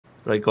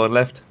Right, going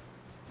left.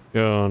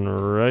 Going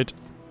right.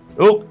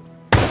 Oh!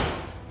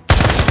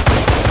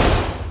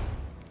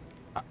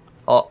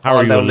 How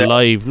are you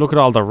alive? Look at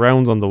all the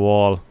rounds on the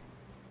wall.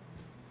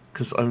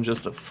 Because I'm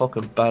just a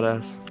fucking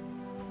badass.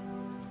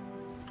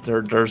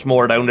 There's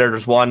more down there.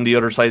 There's one on the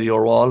other side of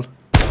your wall.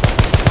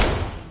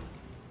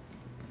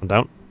 I'm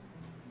down.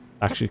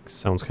 Actually,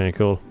 sounds kind of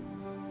cool.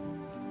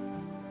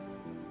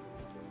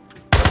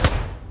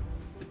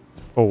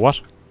 Oh, what?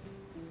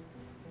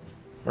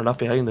 They're not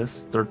behind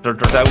us. They're down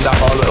that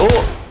hallway.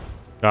 Oh!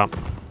 Yeah.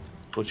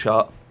 Good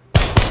shot.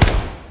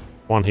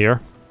 One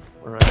here.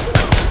 Alright.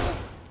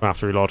 I have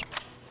to reload.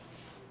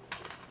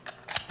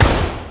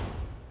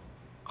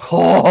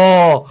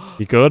 Oh!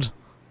 You good?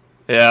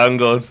 Yeah, I'm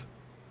good.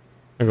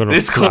 I'm gonna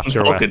This slap couldn't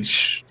your way. fucking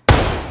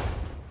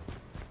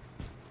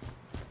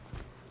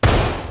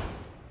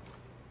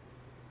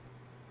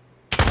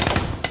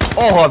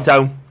Oh, I'm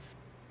down.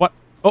 What?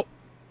 Oh!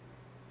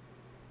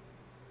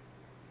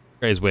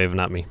 Guy's waving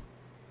at me.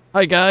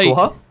 Hi, guy.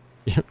 What?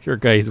 Your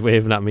guy's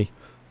waving at me.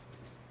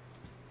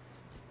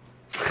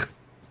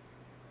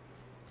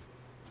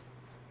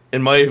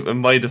 In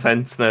my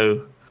defense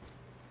now,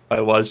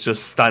 I was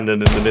just standing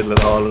in the middle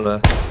of all of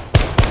that.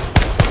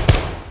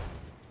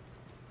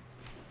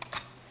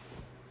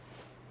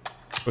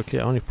 Quickly,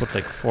 I only put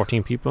like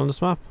 14 people on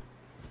this map.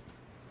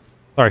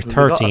 Sorry,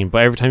 13,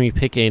 but every time you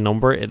pick a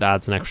number, it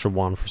adds an extra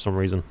 1 for some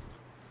reason.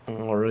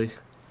 Alright.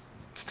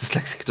 It's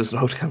dyslexic, it doesn't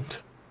know how to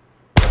count.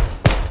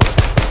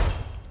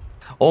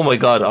 Oh my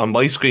god, on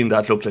my screen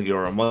that looked like you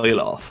were a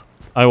mile off.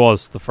 I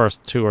was. The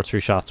first 2 or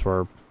 3 shots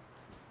were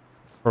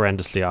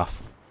horrendously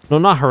off. No,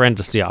 not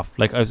horrendously off.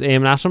 Like, I was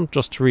aiming at him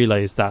just to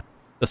realise that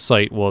the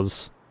sight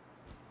was...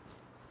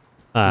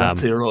 Not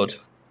zeroed.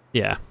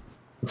 Yeah.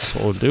 That's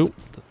what we'll do.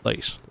 The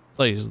sight.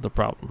 The sight is the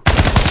problem.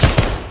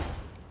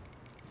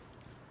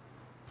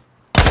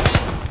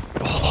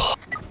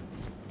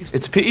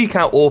 It's a pity you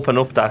can't open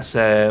up that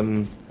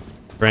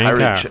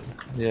carriage. car.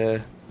 Yeah.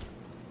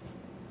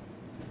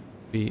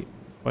 Be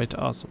quite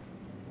awesome.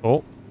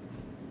 Oh.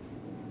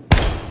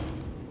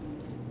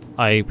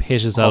 I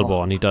hit his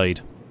elbow and he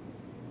died.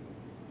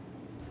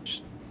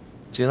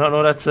 Do you not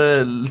know that's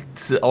a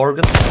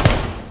organ?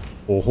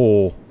 Oh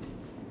ho.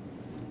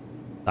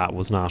 That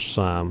was not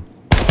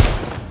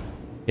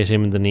hit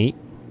him in the knee.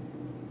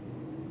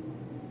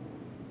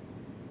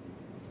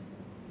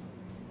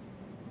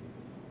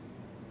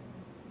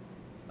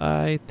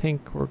 I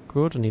think we're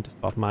good. I need to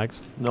spot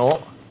mags.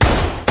 No.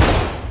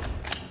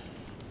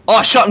 Oh,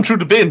 I shot him through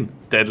the bin.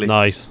 Deadly.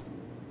 Nice.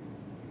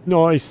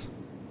 Nice.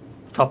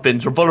 Top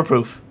bins are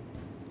bulletproof.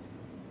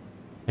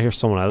 I hear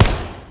someone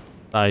else.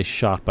 I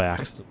shot by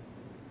accident.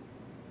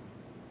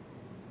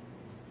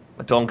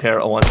 I don't care.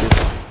 I want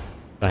this.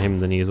 Got him in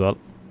the knee as well.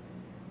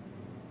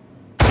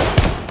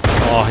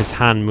 Oh, his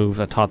hand moved.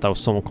 I thought that was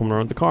someone coming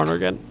around the corner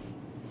again.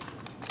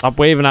 Stop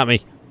waving at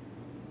me.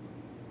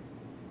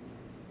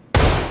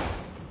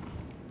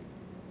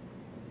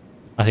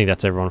 I think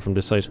that's everyone from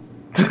this side.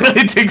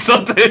 I think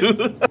so too.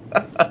 Do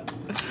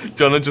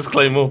you want to just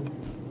climb up?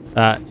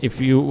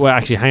 If you... Well,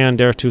 actually, hang on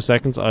there 2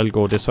 seconds. I'll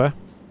go this way.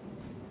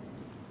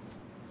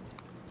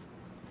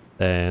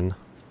 Then...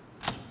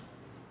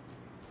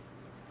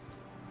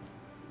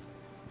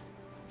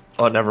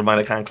 Oh, never mind.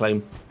 I can't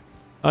climb.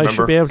 I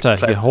should be able to.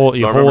 You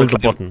hold the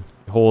button.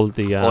 You hold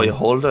the... oh, you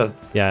hold it?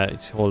 Yeah,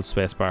 it's hold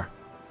spacebar.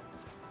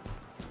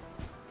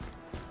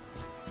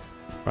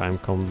 Right, I'm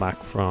coming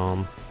back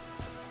from...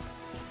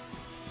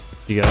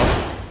 You get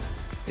up?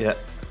 Yeah.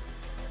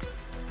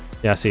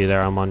 Yeah, see you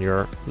there. I'm on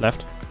your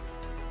left.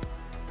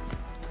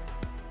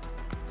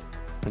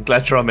 I'm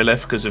glad you're on my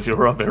left, because if you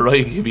were on my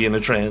right, you'd be in a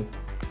train.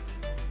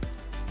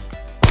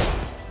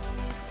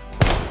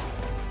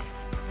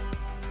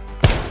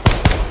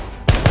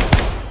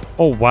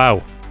 Oh,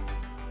 wow.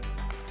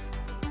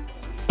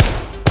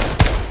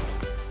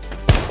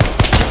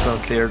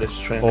 Don't clear this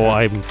train. Oh,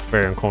 I'm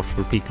very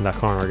uncomfortable peeking that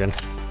corner again.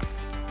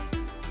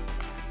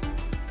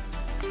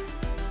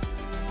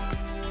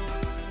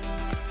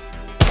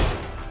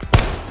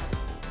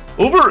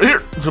 Over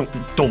here!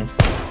 Dumb.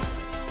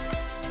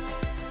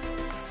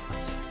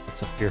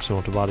 That's a fierce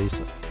amount of bodies.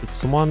 Did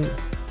someone...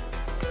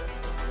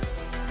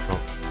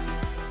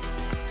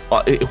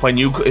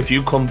 If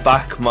you come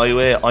back my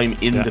way, I'm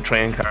in the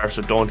train car,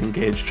 so don't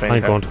engage train car.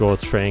 I'm going to go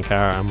with the train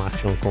car. I'm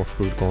actually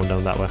uncomfortable going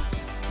down that way.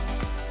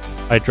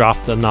 I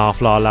dropped an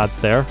awful lot of lads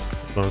there.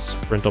 I'm going to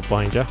sprint up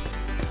behind you.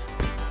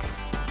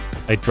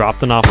 I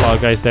dropped an awful lot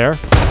of guys there.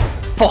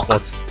 Fuck!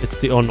 But it's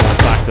the unknown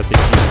fact that they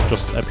keep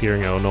just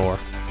appearing out of nowhere.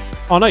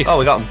 Oh, nice! Oh,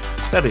 we got him.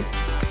 Steady.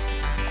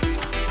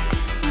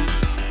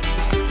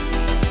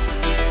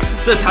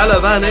 The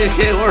Taliban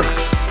AK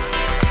works!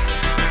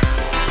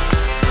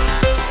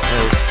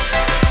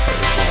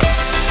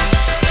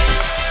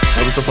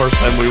 That was the first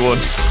time we won.